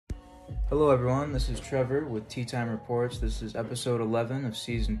Hello everyone, this is Trevor with Tea Time Reports. This is episode 11 of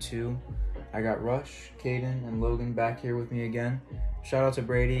season 2. I got Rush, Kayden, and Logan back here with me again. Shout out to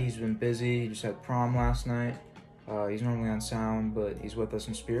Brady, he's been busy, he just had prom last night. He's normally on sound, but he's with us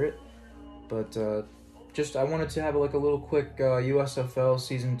in spirit. But I wanted to have a little quick USFL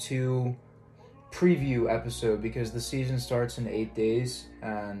season 2 preview episode because the season starts in 8 days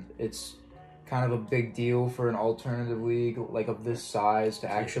and it's kind of a big deal for an alternative league of this size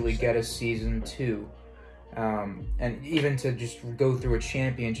to actually get a season 2. And even to just go through a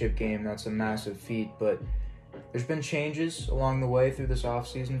championship game, that's a massive feat. But there's been changes along the way through this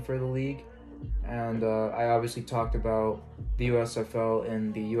offseason for the league. And I obviously talked about the USFL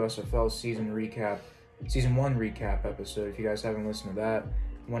in the USFL season 1 recap episode. If you guys haven't listened to that,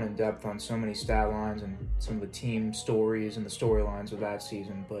 I went in depth on so many stat lines and some of the team stories and the storylines of that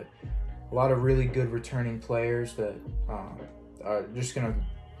season. But a lot of really good returning players that are just going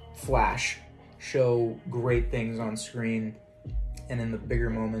to show great things on screen and in the bigger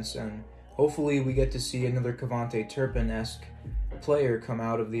moments. And hopefully we get to see another Kavante Turpin-esque player come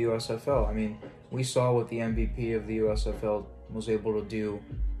out of the USFL. I mean, we saw what the MVP of the USFL was able to do,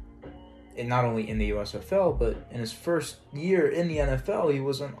 and not only in the USFL, but in his first year in the NFL, he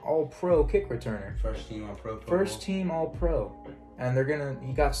was an all-pro kick returner. First team all-pro. First team all-pro. And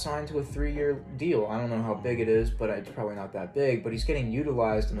he got signed to a 3-year deal. I don't know how big it is, but it's probably not that big. But he's getting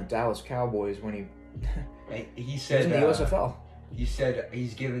utilized in the Dallas Cowboys when he said in the USFL. He said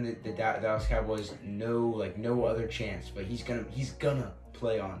he's given the Dallas Cowboys no other chance, but he's gonna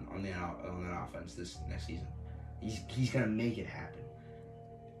play on that offense this next season. He's gonna make it happen.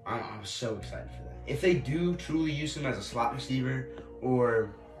 I'm so excited for that. If they do truly use him as a slot receiver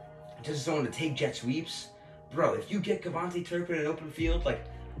or just someone to take jet sweeps. Bro, if you get Kavante Turpin in an open field,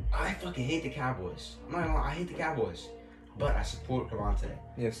 I fucking hate the Cowboys. I'm not gonna lie, I hate the Cowboys. But I support Kavante.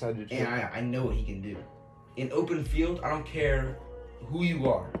 Yes, I do too. And I know what he can do. In open field, I don't care who you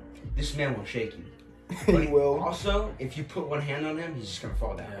are. This man will shake you. He will. Also, if you put one hand on him, he's just gonna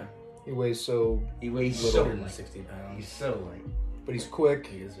fall down. Yeah. He weighs so 160 pounds. He's so light. But he's quick.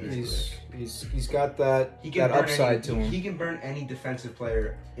 He is very quick. He's got that upside to him. He can burn any defensive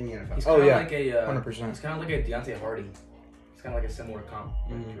player in the NFL. He's 100%. He's kind of like a Deontay Hardy. It's kind of like a similar comp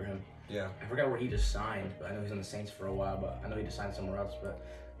for him. Yeah. I forgot where he just signed, but I know he's on the Saints for a while. But I know he just signed somewhere else. But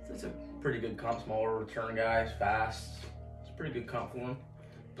it's a pretty good comp. Smaller return guy, fast. It's a pretty good comp for him.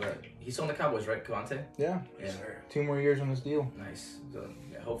 But he's on the Cowboys, right, Kavante? Yeah. Yeah. 2 more years on this deal. Nice. So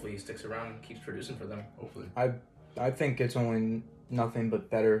hopefully he sticks around and keeps producing for them. Hopefully. I think it's only nothing but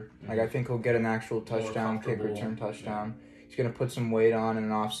better. I think he'll get an actual touchdown, kick return touchdown. Yeah. He's going to put some weight on in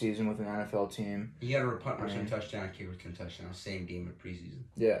an off-season with an NFL team. He got a punt return touchdown, kick return touchdown, same game of preseason.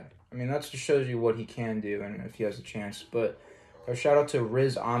 Yeah. I mean, that just shows you what he can do and if he has a chance. But a shout out to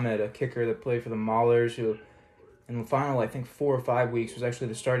Riz Ahmed, a kicker that played for the Maulers, who in the final, 4 or 5 weeks, was actually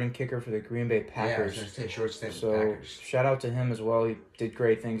the starting kicker for the Green Bay Packers. Yeah, I was going to say short stint with the Packers. Shout out to him as well. He did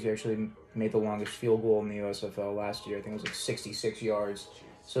great things. He actually made the longest field goal in the USFL last year. I think it was 66 yards.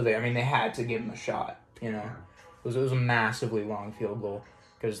 So they had to give him a shot. You know, it was a massively long field goal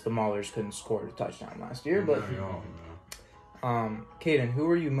because the Maulers couldn't score a touchdown last year. But Kayden, who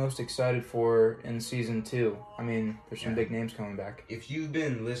are you most excited for in season 2? I mean, there's some big names coming back. If you've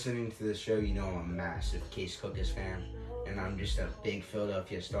been listening to the show, you know I'm a massive Case Cookus fan, and I'm just a big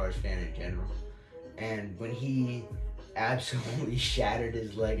Philadelphia Stars fan in general. And when he absolutely shattered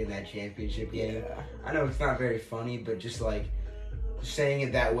his leg in that championship game, I know it's not very funny, but just saying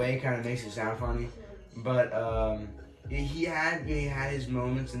it that way kind of makes it sound funny. But he had his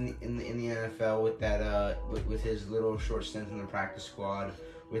moments in the NFL with that with his little short stint in the practice squad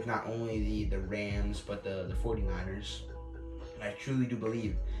with not only the Rams but the 49ers. And I truly do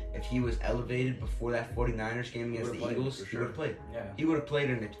believe if he was elevated before that 49ers game against the Eagles, he would have played. Yeah. He would have played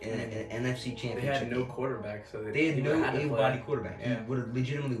in an NFC championship. They had no quarterback, so they had no able-body quarterback. Yeah. He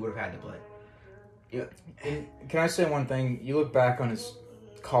legitimately would have had to play. Yeah. Can I say one thing? You look back on his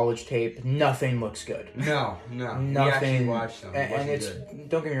college tape, nothing looks good. No. Nothing. We actually watched them. And it's good.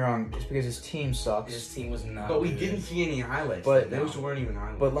 Don't get me wrong, just because his team sucks. His team was not. But we didn't see any highlights. But those weren't even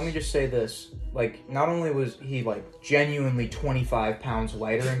highlights. But let me just say this: not only was he genuinely 25 pounds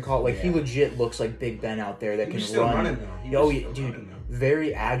lighter in college, he legit looks like Big Ben out there that he can was still run. Running, though. Dude,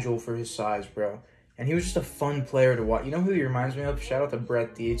 very agile for his size, bro. And he was just a fun player to watch. You know who he reminds me of? Shout out to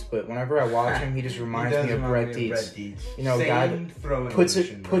Brett Dietz. But whenever I watch him, he just reminds me of Brett Dietz. You know, guy that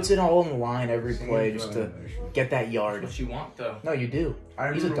puts it all on the line every play just to get that yard. That's what you want, though. No, you do. I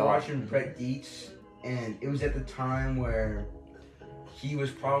remember watching Brett Dietz, and it was at the time where he was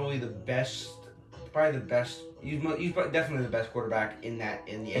probably the best He's definitely the best quarterback in the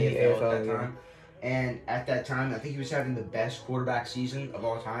In the AFL AFL, at that time. And at that time, I think he was having the best quarterback season of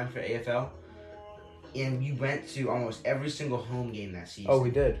all time for AFL. And we went to almost every single home game that season. Oh,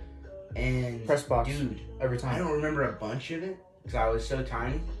 we did. And Press box. dude, Every time. I don't remember a bunch of it because I was so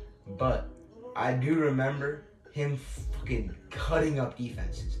tiny, but I do remember him fucking cutting up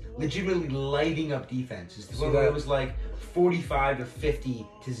defenses, legitimately lighting up defenses. The one where it was like 45 to 50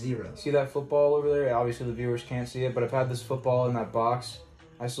 to 0. See that football over there? Obviously the viewers can't see it, but I've had this football in that box.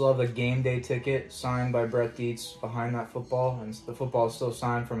 I still have the game day ticket signed by Brett Dietz behind that football, and the football is still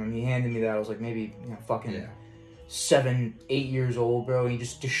signed from him. He handed me that. I was like maybe fucking 7, 8 years old, bro. And he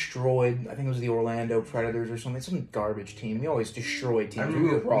just destroyed. I think it was the Orlando Predators or something. Some garbage team. He always destroyed teams. I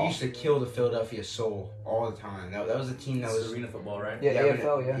remember we used to kill the Philadelphia Soul all the time. That was a team that was arena football, right? Yeah,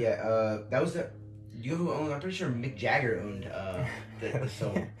 AFL. Yeah. Yeah. That was the. You know who owned? I'm pretty sure Mick Jagger owned the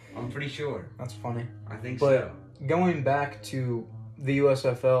Soul. I'm pretty sure. That's funny. I think But so. going back to the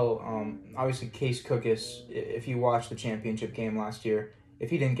USFL, obviously Case Cookus, if you watched the championship game last year,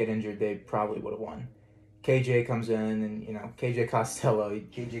 if he didn't get injured, they probably would have won. KJ comes in, and KJ Costello.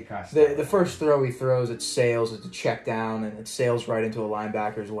 KJ Costello. The first throw he throws, it sails. It's a check down, and it sails right into a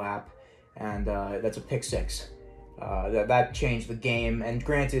linebacker's lap, and that's a pick six. That changed the game. And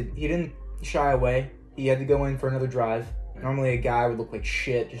granted, he didn't shy away. He had to go in for another drive. Normally, a guy would look like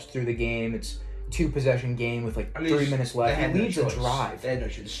shit just through the game. It's 2-possession game with 3 minutes left. He leads a drive. They had no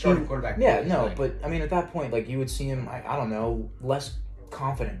choice. The starting quarterback. Yeah, no, but I mean, at that point, you would see him. I don't know, less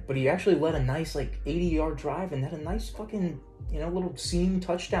confident, but he actually led a nice 80-yard drive and had a nice fucking little seam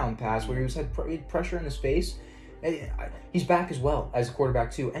touchdown pass where he had pressure in his face. He's back as well as a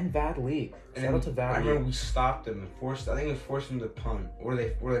quarterback too, and Vad Lee. Shout out to Vad Lee. I remember we stopped him and forced. I think it was forced him to punt, or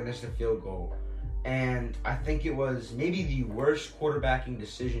they missed a field goal. And I think it was maybe the worst quarterbacking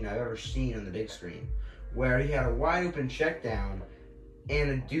decision I've ever seen on the big screen, where he had a wide open check down,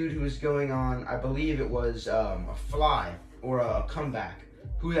 and a dude who was going on, I believe it was a fly or a comeback,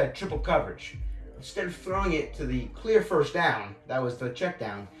 who had triple coverage. Instead of throwing it to the clear first down, that was the check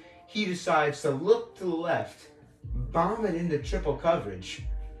down, he decides to look to the left, bomb it into triple coverage.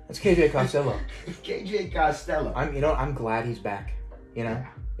 That's KJ Costello. KJ Costello. I'm glad he's back. Yeah.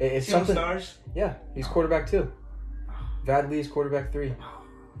 It's Teal something. Stars? Yeah, he's quarterback 2. Vad Lee's quarterback 3.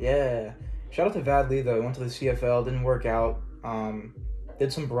 Yeah. Shout out to Vad Lee though. He went to the CFL, didn't work out.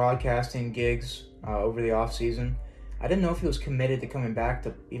 Did some broadcasting gigs over the off season. I didn't know if he was committed to coming back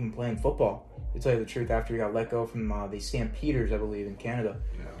to even playing football. To tell you the truth, after he got let go from the Stampeders, I believe, in Canada.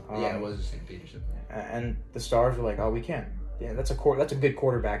 Yeah, it was the Stampeders. And the Stars were like, "Oh, we can't. Yeah, that's a good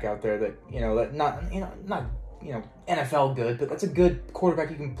quarterback out there. That not NFL good, but that's a good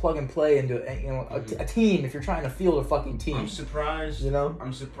quarterback you can plug and play into a team if you're trying to field a fucking team." I'm surprised.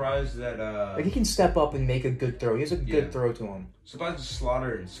 I'm surprised that he can step up and make a good throw. He has a good throw to him. Surprised that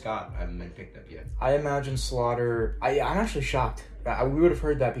Slaughter and Scott haven't been picked up yet. I imagine Slaughter. I'm actually shocked. We would have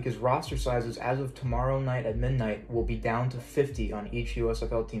heard that because roster sizes as of tomorrow night at midnight will be down to 50 on each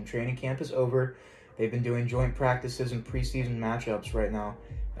USFL team. Training camp is over. They've been doing joint practices and preseason matchups right now.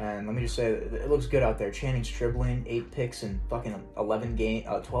 And let me just say, it looks good out there. Channing Stribling, 8 picks in fucking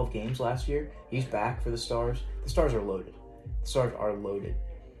 12 games last year. He's back for the Stars. The Stars are loaded.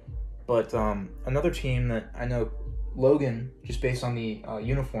 But another team that I know Logan, just based on the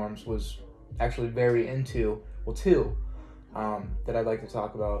uniforms, was actually very into, two that I'd like to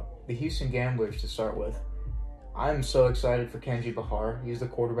talk about. The Houston Gamblers to start with. I'm so excited for Kenji Bahar. He's the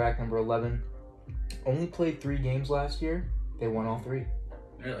quarterback, number 11. Only played 3 games last year. They won all 3.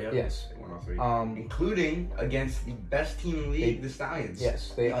 Really? Yes. They won all 3. Including against the best team in the league, the Stallions.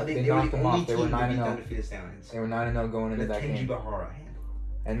 Yes. They knocked them off. They were 9-0. They were 9-0 going into that game. Kenji Bahar.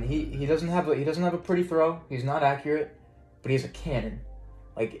 And he doesn't have a pretty throw. He's not accurate, but he has a cannon.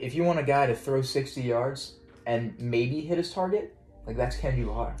 If you want a guy to throw 60 yards and maybe hit his target, that's Kenji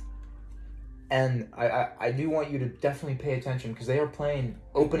Bahar. And I do want you to definitely pay attention because they are playing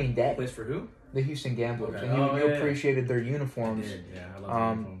opening day. Plays for who? The Houston Gamblers. Okay. And you appreciated their uniforms. I did. Yeah, I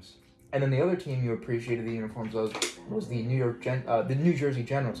love uniforms. And then the other team you appreciated the uniforms of was the New Jersey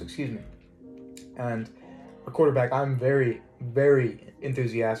Generals, excuse me. And a quarterback I'm very, very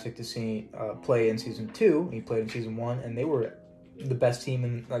enthusiastic to see play in Season 2. He played in Season 1, and they were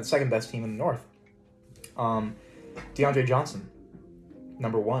the second best team in the North. DeAndre Johnson,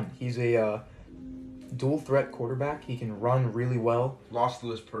 number 1. He's a dual threat quarterback. He can run really well. Lost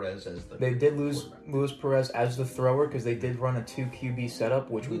Luis Perez as the. They did lose Luis Perez as the thrower because they did run a 2 QB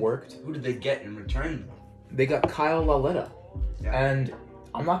setup, which worked. Who did they get in return? They got Kyle Laletta. Yeah. And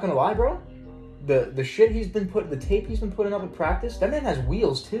I'm not gonna lie, bro. the shit the tape he's been putting up at practice, that man has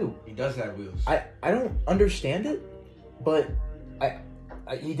wheels too. He does have wheels. I don't understand it, but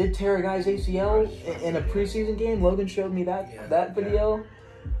he did tear a guy's ACL in a preseason game. Logan showed me that video.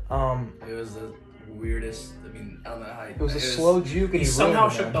 It was the weirdest. I mean, I don't know how it was a slow juke, and he somehow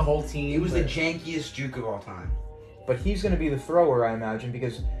shook the whole team. It was the jankiest juke of all time. But he's going to be the thrower, I imagine,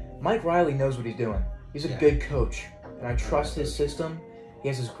 because Mike Riley knows what he's doing. He's a good coach, and I trust his system. He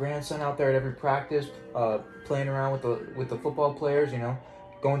has his grandson out there at every practice, playing around with the football players,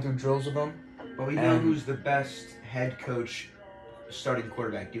 going through drills with them. But we know who's the best head coach starting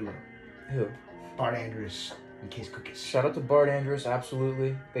quarterback duo. Who? Bart Andrews and Case Cookus. Shout out to Bart Andrews,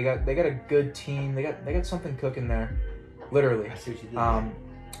 absolutely. They got a good team. They got something cooking there, literally. I see what you did.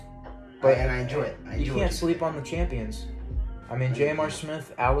 And I enjoy it. You can't sleep on the champions. I mean, J.M.R.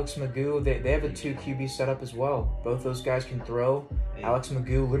 Smith, Alex Magoo, they have a 2 QB setup as well. Both those guys can throw. Hey. Alex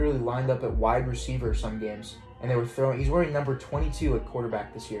Magoo literally lined up at wide receiver some games, and they were throwing. He's wearing number 22 at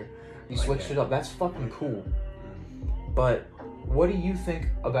quarterback this year. He switched it up. That's fucking cool. But what do you think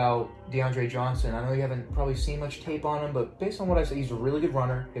about DeAndre Johnson? I know you haven't probably seen much tape on him, but based on what I said, he's a really good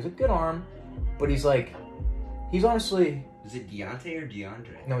runner. He has a good arm, but he's honestly... Is it Deontay or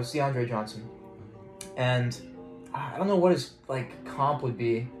DeAndre? No, it's DeAndre Johnson. And I don't know what his comp would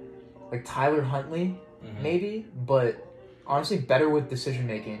be. Like Tyler Huntley, maybe, but honestly better with decision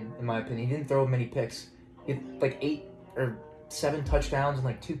making, in my opinion. He didn't throw many picks. He had 8 or 7 touchdowns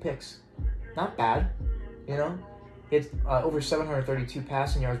and 2 picks. Not bad, He had over 732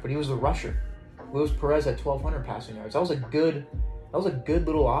 passing yards, but he was the rusher. Luis Perez had 1,200 passing yards. That was a good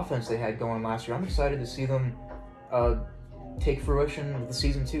little offense they had going last year. I'm excited to see them take fruition with the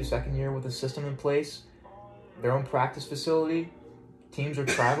season 2, second year with the system in place, their own practice facility. Teams are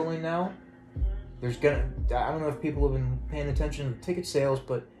traveling now. I don't know if people have been paying attention to ticket sales,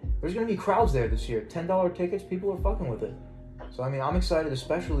 but there's gonna be crowds there this year. $10 tickets, people are fucking with it. So I mean, I'm excited,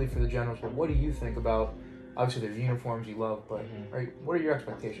 especially for the Generals. But what do you think about? Obviously, there's uniforms you love, but what are your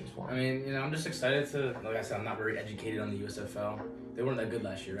expectations for them? I mean, I'm just excited to. Like I said, I'm not very educated on the USFL. They weren't that good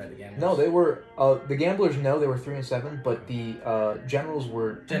last year, right? The Gamblers. No, they were. The Gamblers, no, they were 3-7, but the Generals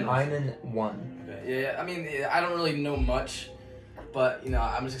were 9-1. Okay. Yeah, I mean, I don't really know much, but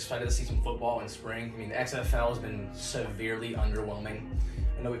I'm just excited to see some football in spring. I mean, the XFL has been severely underwhelming.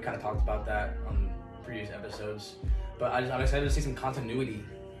 I know we've kind of talked about that on previous episodes, but I'm excited to see some continuity.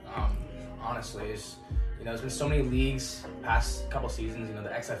 Honestly, there's been so many leagues past couple seasons. The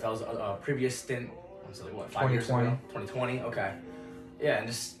XFL's previous stint, 5 years ago? 2020. Okay. Yeah, and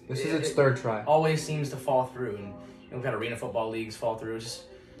this is its third try. Always seems to fall through, and we've had arena football leagues fall through.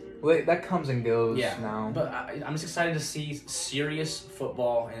 That comes and goes now. But I'm just excited to see serious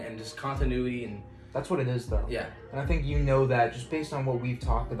football and just continuity and. That's what it is, though. Yeah. And I think that just based on what we've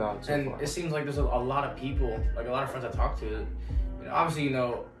talked about so far. And it seems like there's a lot of people, a lot of friends I talk to. Obviously,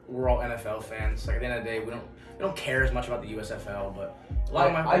 we're all NFL fans. At the end of the day, we don't care as much about the USFL, but a lot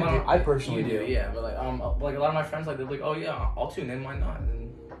of my I personally do. Yeah, but a lot of my friends they're like, oh yeah, I'll tune in, why not?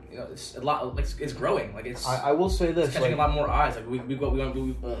 And it's a lot. It's growing. I will say this. It's catching a lot more eyes. We go out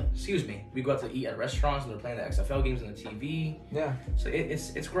to eat at restaurants and they're playing the XFL games on the TV. Yeah. So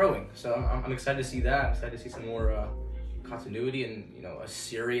it's growing. So I'm excited to see that. I'm excited to see some more continuity and a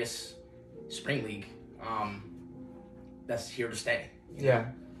serious spring league that's here to stay. Yeah.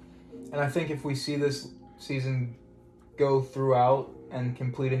 And I think if we see this season go throughout and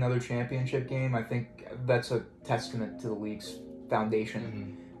complete another championship game, I think that's a testament to the league's foundation.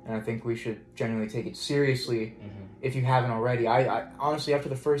 Mm-hmm. And I think we should genuinely take it seriously if you haven't already. I honestly, after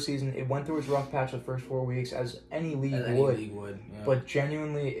the first season, it went through its rough patch the first 4 weeks, as any league would. Yeah. But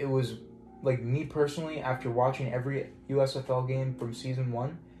genuinely, it was, me personally, after watching every USFL game from season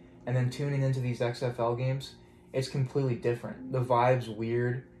 1 and then tuning into these XFL games, it's completely different. The vibe's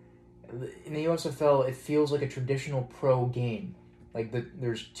weird. In the USFL, it feels like a traditional pro game.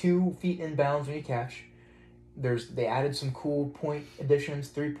 There's 2 feet in bounds when you catch. They added some cool point additions,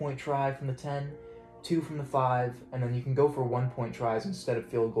 3-point try from the 10, 2 from the 5, and then you can go for 1-point tries instead of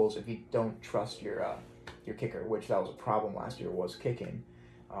field goals if you don't trust your kicker, which that was a problem last year, was kicking.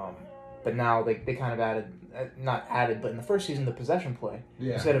 But now they kind of but in the first season, the possession play.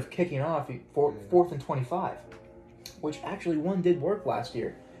 Yeah. Instead of kicking off, 4th and 25, which actually one did work last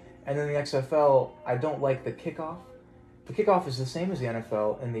year. And then the XFL, I don't like the kickoff. The kickoff is the same as the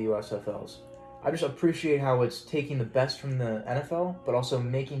NFL and the USFLs. I just appreciate how it's taking the best from the NFL, but also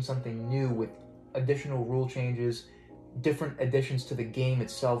making something new with additional rule changes, different additions to the game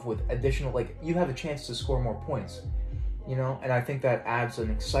itself with additional, you have a chance to score more points, And I think that adds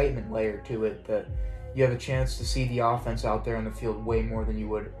an excitement layer to it, that you have a chance to see the offense out there on the field way more than you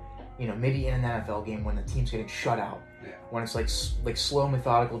would, maybe in an NFL game when the team's getting shut out. Yeah. When it's like slow,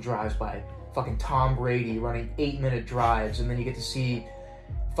 methodical drives by fucking Tom Brady running 8-minute drives, and then you get to see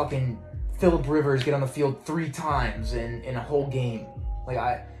fucking Phillip Rivers get on the field 3 times in a whole game. Like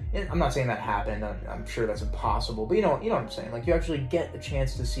I'm not saying that happened. I'm sure that's impossible, but you know what I'm saying. Like you actually get a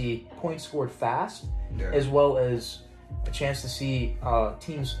chance to see points scored fast, as well as a chance to see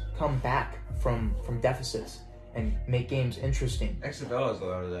teams come back from deficits and make games interesting. XFL has a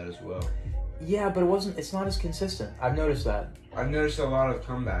lot of that as well. Yeah, but it's not as consistent. I've noticed that. I've noticed a lot of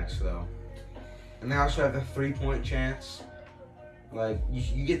comebacks though, and they also have the 3-point chance. Like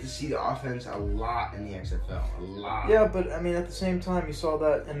you get to see the offense a lot in the XFL, a lot. Yeah, but I mean, at the same time, you saw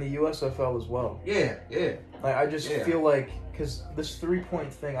that in the USFL as well. Yeah. Like I just feel like because this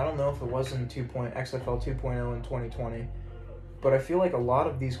 3-point thing, I don't know if it was in XFL 2.0 in 2020, but I feel like a lot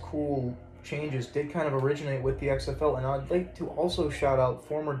of these cool changes did kind of originate with the XFL, and I'd like to also shout out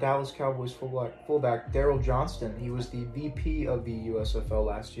former Dallas Cowboys fullback Daryl Johnston. He was the VP of the USFL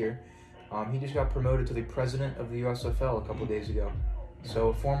last year. He just got promoted to the president of the USFL a couple days ago. So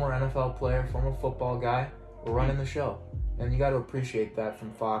a former NFL player, former football guy, running the show, and you got to appreciate that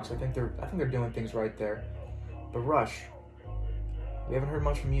from Fox. I think they're doing things right there. But Rush, we haven't heard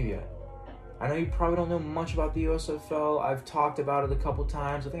much from you yet. I know you probably don't know much about the USFL. I've talked about it a couple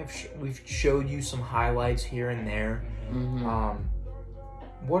times. I think we've showed you some highlights here and there. Mm-hmm.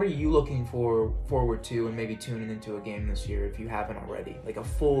 What are you looking forward to and maybe tuning into a game this year if you haven't already? Like a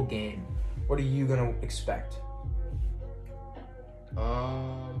full game. What are you going to expect?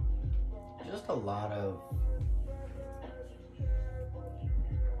 Just a lot of...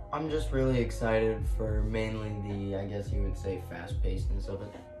 I'm just really excited for mainly the, I guess you would say, fast-pacedness of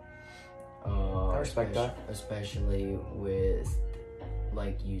it. I respect that. Especially with,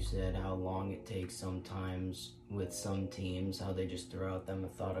 like you said, how long it takes sometimes with some teams, how they just throw out that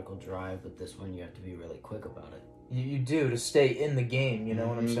methodical drive, but this one you have to be really quick about it. You do, to stay in the game, you know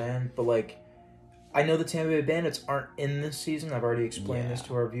what I'm saying? But like, I know the Tampa Bay Bandits aren't in this season. I've already explained this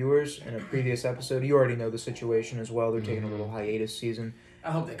to our viewers in a previous episode. You already know the situation as well. They're taking a little hiatus season.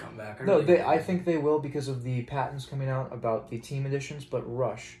 I hope they come back. I think they will because of the patents coming out about the team editions. But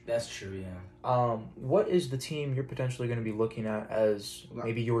Rush, that's true. Yeah. What is the team you're potentially going to be looking at as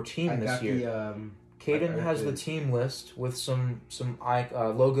maybe your team this year? Kayden has the team list with some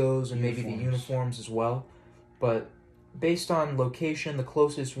logos and maybe the uniforms as well. But based on location, the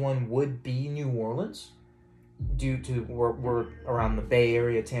closest one would be New Orleans, due to we're around the Bay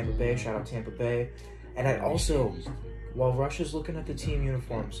Area, Tampa Bay. Shout out Tampa Bay. And I also, while Rush is looking at the team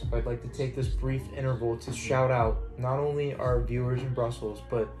uniforms, I'd like to take this brief interval to shout out not only our viewers in Brussels,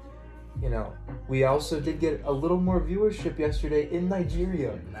 but we also did get a little more viewership yesterday in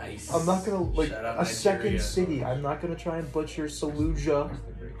Nigeria. Nice. I'm not gonna Nigeria. second city. I'm not gonna try and butcher Saluja.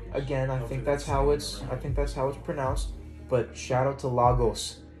 Again, I think that's how it's pronounced. But shout out to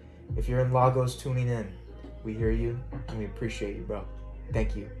Lagos. If you're in Lagos tuning in, we hear you and we appreciate you, bro.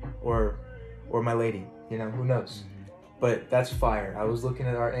 Thank you. Or my lady. Who knows? But that's fire. I was looking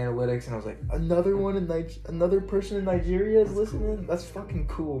at our analytics and I was like, another person in Nigeria is listening? That's fucking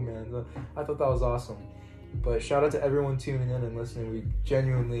cool, man. I thought that was awesome. But shout out to everyone tuning in and listening. We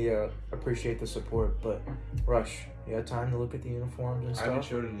genuinely appreciate the support. But Rush, you had time to look at the uniforms and stuff? I haven't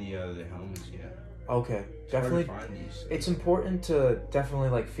showed him the helmets yet. Okay, definitely. It's important to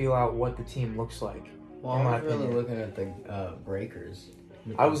definitely feel out what the team looks like. Well, I was really looking at the Breakers.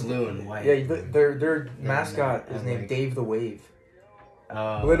 I was blue and white. Yeah, their mascot is named Dave the Wave.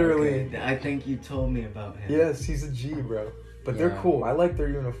 Literally. Okay. I think you told me about him. Yes, he's a G, bro. But they're cool. I like their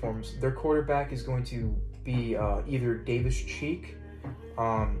uniforms. Their quarterback is going to be either Davis Cheek,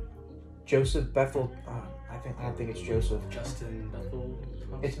 Joseph Bethel. I don't think it's Joseph. Justin Bethel.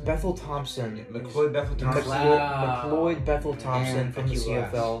 It's Bethel Thompson. McLeod Bethel Thompson. McLeod Bethel Thompson from the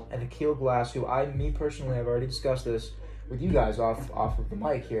CFL. Glass. And Akil Glass, who me personally, have already discussed this with you guys off of the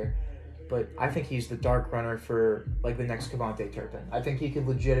mic here. But I think he's the dark runner for the next Cavante Turpin. I think he could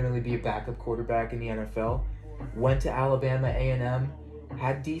legitimately be a backup quarterback in the NFL. Went to Alabama A&M,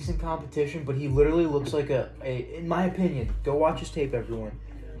 had decent competition, but he literally looks like in my opinion, go watch his tape, everyone.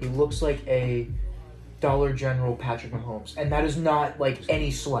 He looks like a Dollar General Patrick Mahomes, and that is not any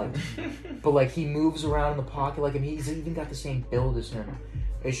slight, but he moves around in the pocket like him. He's even got the same build as him.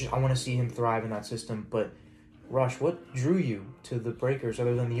 It's just I want to see him thrive in that system. But Rush, what drew you to the Breakers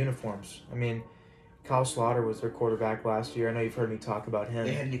other than the uniforms? I mean, Kyle Slaughter was their quarterback last year. I know you've heard me talk about him.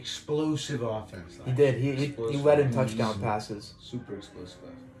 They had an explosive offense. He did. He led in touchdown passes. Super explosive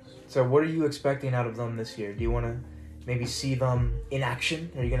offense. So what are you expecting out of them this year? Do you want to maybe see them in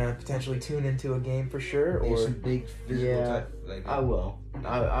action? Are you gonna potentially tune into a game for sure? Or Or some big physical Yeah, type, like I will.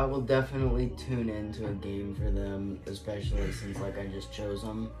 I will definitely tune into a game for them, especially since like I just chose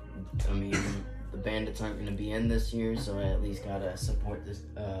them. I mean, the Bandits aren't going to be in this year, so I at least gotta support this.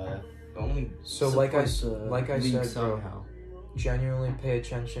 only so like I support the said, league bro, somehow. genuinely pay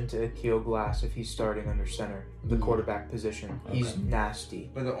attention to Akil Glass if he's starting under center, the quarterback position. He's Okay. nasty.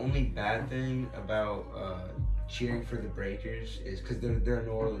 But the only bad thing about cheering for the Breakers is because they're a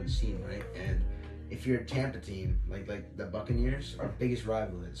New Orleans team, right? And if you're a Tampa team, like the Buccaneers, our biggest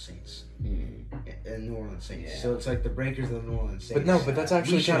rival is the Saints and New Orleans Saints. Yeah. So it's like the Breakers of the New Orleans Saints. But no, but that's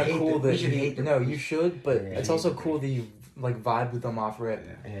actually We should kind of hate cool the- we that should hate the no, Breakers. you should, but Yeah. it's also cool that you like vibe with them off rip.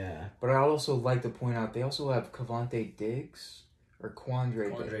 Yeah. Yeah. But I also like to point out they also have Cavante Diggs or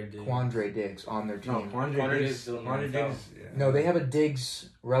Quandre Diggs on their No, team. Quandre Diggs still in the Quandre NFL. Diggs. Yeah. No, they have a Diggs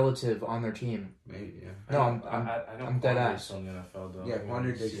relative on their team. Maybe, yeah. No, I'm I'm dead Quandre's ass. still in the NFL though. Yeah,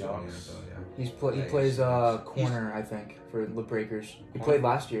 Quandre Diggs is on the Seahawks. NFL, yeah. He Yeah, plays he's- corner, I think, for the Breakers. He Quandre- played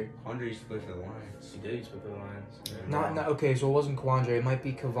last year. Quandre used to play for the Lions. He did. He's with the Lions. Yeah. Not okay, so it wasn't Quandre. It might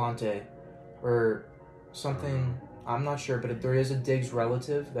be Cavante or something. I'm not sure, but there is a Diggs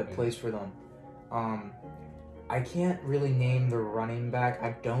relative that plays for them. I can't really name the running back.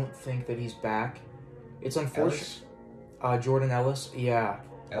 I don't think that he's back. It's unfortunate. Jordan Ellis. Yeah,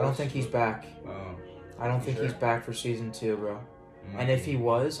 I don't think he's back. Oh. I don't You think sure? he's back for season 2, bro. And if he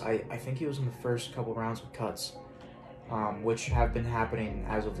was, I think he was in the first couple rounds of cuts, which have been happening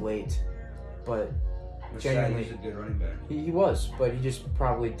as of late. But genuinely, he's a good running back. he was, but he just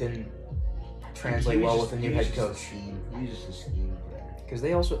probably didn't translate well with a new head coach. He was just a scheme player. Because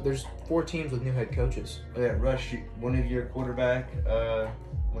there's 4 teams with new head coaches. Oh, yeah, Rush, one of your quarterback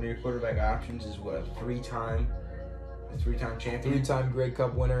options is what, a three-time champion? 3-time Grey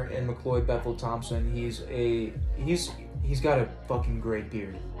Cup winner in McCloy Bethel Thompson. He's got a fucking great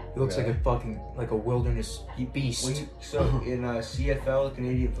beard. He looks Really? like a wilderness beast. In CFL,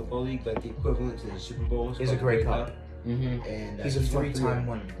 Canadian Football League, like the equivalent to the Super Bowl Is a Grey Cup. Mm-hmm. And He's a 3-time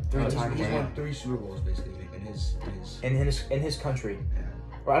winner. He's won 3 Super Bowls basically in his country. Yeah.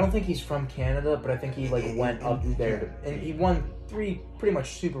 Or I don't think he's from Canada, but I think he went up there and he won 3 pretty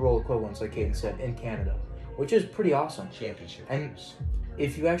much Super Bowl equivalents, like Kayden said, in Canada, which is pretty awesome. Championship. And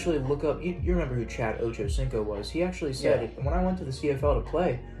if you actually look up, you remember who Chad Ochocinco was? He actually said when I went to the CFL to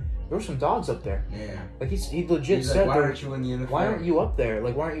play, there were some dogs up there. Yeah. Like he legit He's said, like, why aren't you in the NFL? why aren't you up there?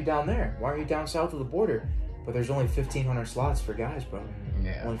 Like, why aren't you down there? Why aren't you down south of the border? But there's only 1,500 slots for guys, bro.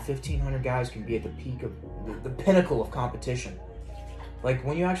 Yeah. Only 1,500 guys can be at the peak of the pinnacle of competition. Like,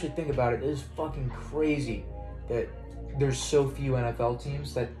 when you actually think about it, it is fucking crazy that there's so few NFL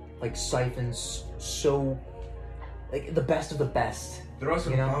teams that like siphons so like the best of the best. There are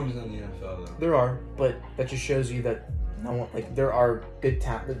some you know? problems in the NFL though. There are, but that just shows you that no one like there are good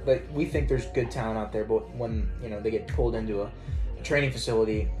talent. Like we think there's good talent out there, but when they get pulled into a training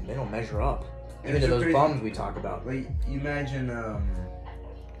facility, they don't measure up. Even to those bums we talk about. Like imagine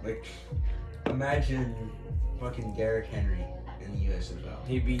fucking Derrick Henry in the USFL.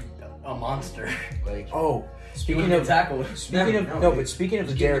 He'd be a monster. Like Oh, speaking He of tackle. speaking of No, no, dude. but speaking of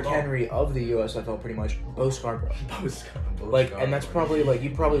the Just get the Derrick ball. Henry of the USFL, pretty much Bo Scarborough. Like, And that's probably like you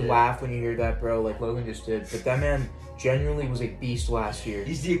probably laugh when you hear that, bro. Like Logan just did, but that man genuinely was a beast last year.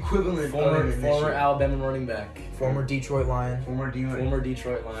 he's the equivalent of former him this year. Alabama running back, Former Detroit Lion. former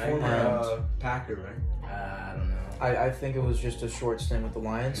Detroit Lion. former Packer, right? I don't know. I think it was just a short stint with the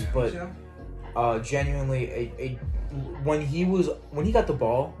Lions, but genuinely when he got the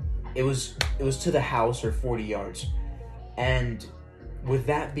ball, it was to the house or 40 yards. And with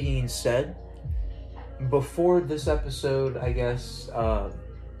that being said, before this episode, I guess,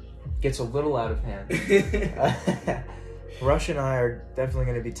 gets a little out of hand, Rush and I are definitely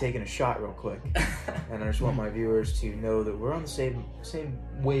going to be taking a shot real quick. And I just want my viewers to know that we're on the same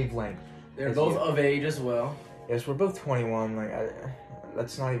wavelength. They're both of age as well. Yes, we're both 21.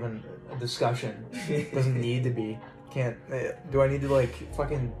 That's not even a discussion. Doesn't need to be. Can't. Do I need to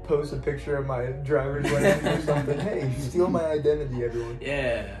fucking post a picture of my driver's license or something? Hey, steal my identity, everyone.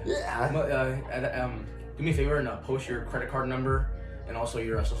 Yeah. Yeah. Do me a favor and post your credit card number and also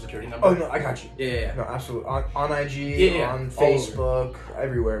your social security number. Oh no, I got you. Yeah. No, absolutely. On IG, Yeah, on all over. Facebook,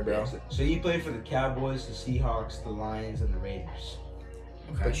 everywhere, bro. So you played for the Cowboys, the Seahawks, the Lions, and the Raiders.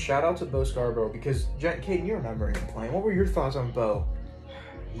 Okay. But shout out to Bo Scarborough because Kayden, you remember him playing. What were your thoughts on Bo?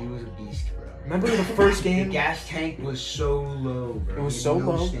 He was a beast, bro. Remember the first The game? gas tank was so low, bro. It was He so had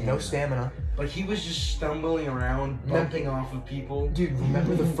low, stamina. no stamina. But he was just stumbling around, bumping off of people. Dude,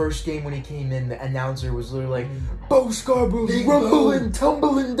 remember the first game when he came in, the announcer was literally like, Bo Scarborough's rumbling,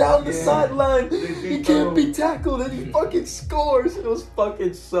 tumbling down the sideline. He can't be tackled, and he fucking scores. It was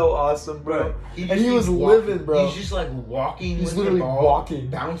fucking so awesome, bro. And he was living, bro. He's just like walking He's with literally the ball, walking.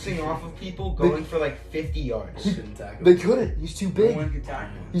 bouncing off of people, going for like 50 yards. They couldn't. He's too big. No one could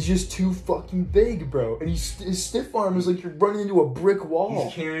tackle him. He's just too fucking big, bro. And his stiff arm is like you're running into a brick wall.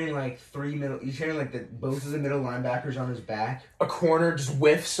 He's carrying like he's carrying like both of the middle linebackers on his back. A corner just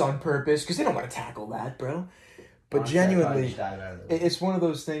whiffs on purpose because they don't want to tackle that, bro. But genuinely, it's one of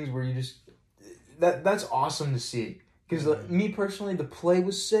those things where you just that's awesome to see. Because me personally, the play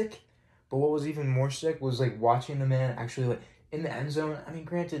was sick, but what was even more sick was like watching the man actually like in the end zone. I mean,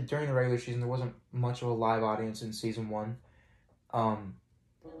 granted, during the regular season there wasn't much of a live audience in season 1.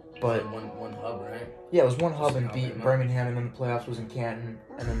 But one hub, right? Yeah, it was one hub and beat Birmingham, and then the playoffs was in Canton,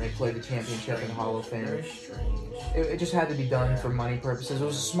 and then they played the championship in the Hall of Fame. Very strange. It just had to be done for money purposes. It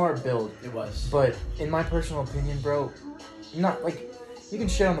was a smart build. It was. But in my personal opinion, bro, not like you can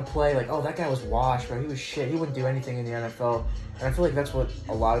shit on the play, like, oh, that guy was washed, bro. He was shit. He wouldn't do anything in the NFL. And I feel like that's what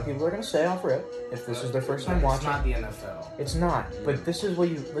a lot of people are gonna say off rip if this is their first time watching. It's not the NFL. It's not. But this is what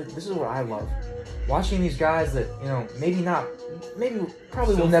this is what I love. Watching these guys that, you know,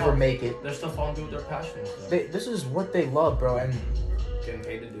 probably will never make it. They're still falling through with their passions. This is what they love, bro. And getting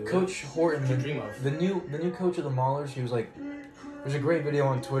paid to do Coach Horton, the new coach of the Maulers, he was like, there's a great video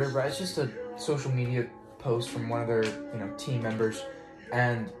on Twitter, bro. It's just a social media post from one of their, team members.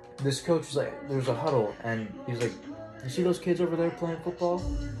 And this coach was like, there was a huddle, and he's like, you see those kids over there playing football?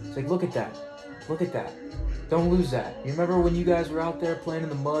 He's like, look at that. Look at that. Don't lose that. You remember when you guys were out there playing in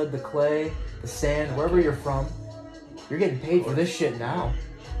the mud, the clay, the sand, wherever you're from? You're getting paid for this shit now.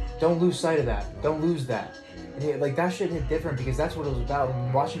 Don't lose sight of that. Don't lose that. And that shit hit different because that's what it was about.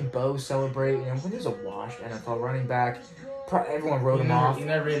 And watching Bo celebrate, when he was a washed NFL running back, everyone wrote him off. He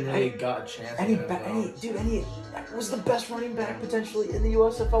never even really got a chance. And he was the best running back potentially in the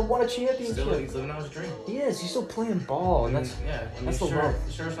USFL. Won a championship. He's living out his dream. He is. He's still playing ball, and that's the love.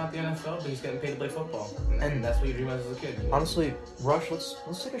 Sure, it's not the NFL, but he's getting paid to play football, and that's what you dream of as a kid. Honestly, Rush,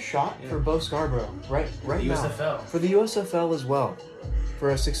 let's take a shot for Bo Scarborough right the now. USFL. For the USFL as well, for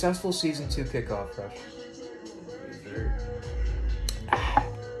a successful season 2 kickoff, Rush.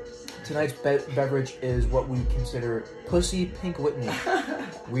 Tonight's beverage is what we consider Pussy Pink Whitney.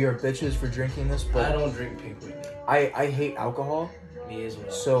 We are bitches for drinking this, but I don't drink Pink Whitney. I hate alcohol. Me as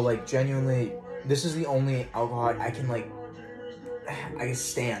well. So genuinely, this is the only alcohol I can I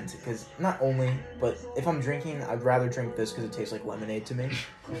stand, because not only, but if I'm drinking, I'd rather drink this because it tastes like lemonade to me.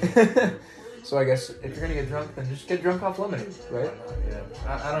 So I guess if you're gonna get drunk, then just get drunk off lemonade, right? Yeah,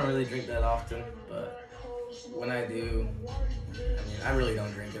 I don't really drink that often, but when I do, I really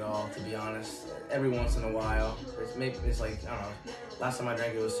don't drink at all, to be honest. Every once in a while, it's like, I don't know. Last time I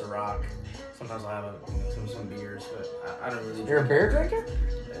drank it was Ciroc. Sometimes I'll have some beers, but I don't really. You're a beer drinker?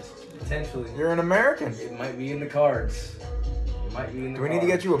 Yes, potentially. You're an American. It might be in the cards. Do we need to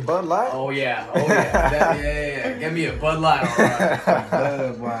get you a Bud Light? Oh yeah. Yeah. Get me a Bud Light, alright.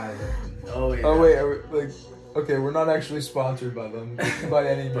 Budweiser. Oh yeah. Oh wait, okay, we're not actually sponsored by them, by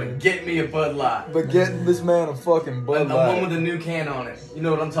any means. But get me a Bud Light. But get this man a fucking Bud Light. The one with the new can on it. You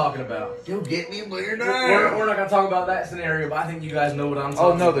know what I'm talking about. Yo, get me a beer now. We're not gonna talk about that scenario, but I think you guys know what I'm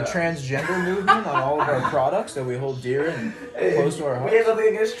talking about. Oh no, the transgender movement on all of our products that we hold dear and close to our hearts. We have nothing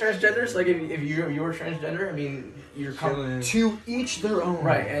against transgenders. Like if you're transgender, you're coming to each their own.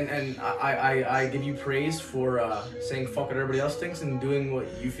 Right, and I give you praise for saying fuck what everybody else thinks and doing what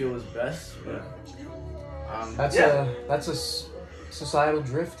you feel is best. But, that's a societal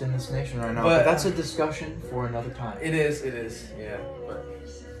drift in this nation right now. But that's a discussion for another time. It is. Yeah, but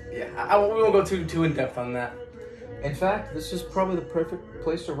we won't go too in depth on that. In fact, this is probably the perfect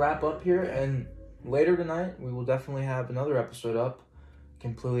place to wrap up here. And later tonight, we will definitely have another episode up,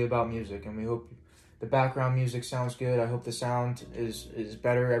 completely about music. And we hope the background music sounds good. I hope the sound is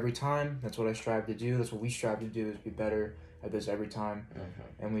better every time. That's what I strive to do. That's what we strive to do, is be better at this every time.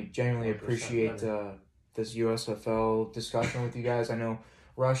 Mm-hmm. And we genuinely appreciate this USFL discussion with you guys. I know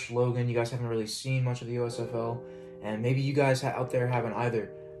Rush, Logan, you guys haven't really seen much of the USFL, and maybe you guys out there haven't either.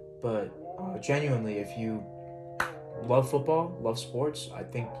 But genuinely, if you love football, love sports, I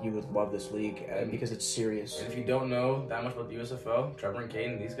think you would love this league because it's serious. And if you don't know that much about the USFL, Trevor and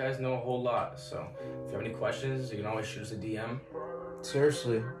Kayden, these guys know a whole lot. So if you have any questions, you can always shoot us a DM.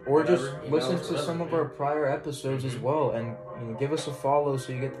 Seriously. Or just listen to some of our prior episodes as well, and give us a follow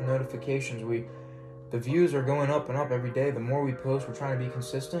so you get the notifications. The views are going up and up every day. The more we post, we're trying to be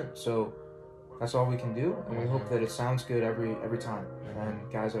consistent. So That's all we can do, and we hope that it sounds good every time. And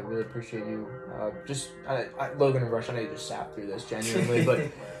guys, I really appreciate you. Logan and Rush, I know you just sat through this genuinely, but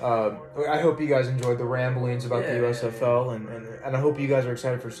I hope you guys enjoyed the ramblings about the USFL, and I hope you guys are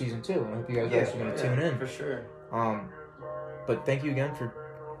excited for season 2. And I hope you guys are actually going to tune in for sure. But thank you again for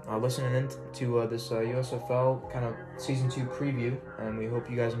listening in to this USFL kind of season 2 preview, and we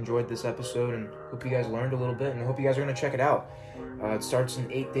hope you guys enjoyed this episode, and hope you guys learned a little bit, and I hope you guys are going to check it out. It starts in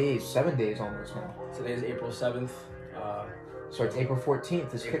 7 days almost now. Today is April 7th. Starts April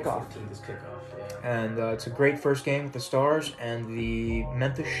 14th is kickoff. 14th is kickoff, yeah. And it's a great first game with the Stars and the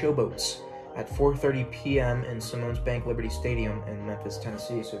Memphis Showboats at 4:30 p.m. in Simone's Bank Liberty Stadium in Memphis,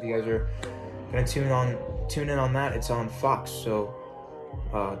 Tennessee. So if you guys are going to tune in on that, it's on Fox. So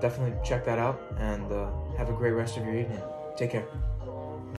definitely check that out, and have a great rest of your evening. Take care.